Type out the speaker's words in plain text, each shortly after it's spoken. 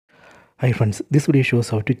Hi friends, this video shows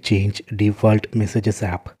how to change default messages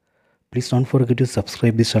app. Please don't forget to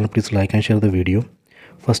subscribe this channel. Please like and share the video.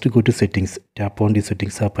 First go to settings, tap on the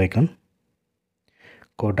settings app icon.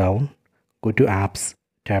 Go down, go to apps,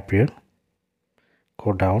 tap here.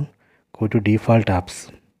 Go down, go to default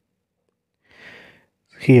apps.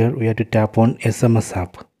 Here we have to tap on SMS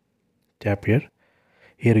app. Tap here.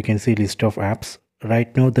 Here you can see list of apps.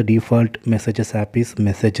 Right now the default messages app is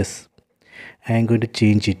messages. I am going to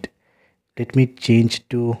change it. Let me change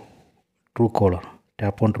to Truecaller.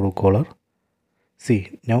 Tap on Truecaller.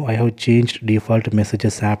 See, now I have changed default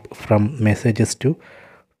messages app from messages to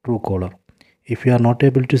Truecaller. If you are not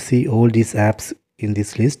able to see all these apps in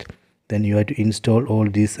this list, then you have to install all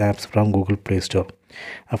these apps from Google Play Store.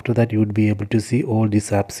 After that, you would be able to see all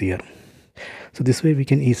these apps here. So this way we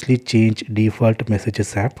can easily change default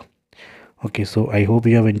messages app. Okay, so I hope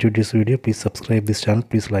you have enjoyed this video. Please subscribe this channel.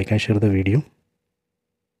 Please like and share the video.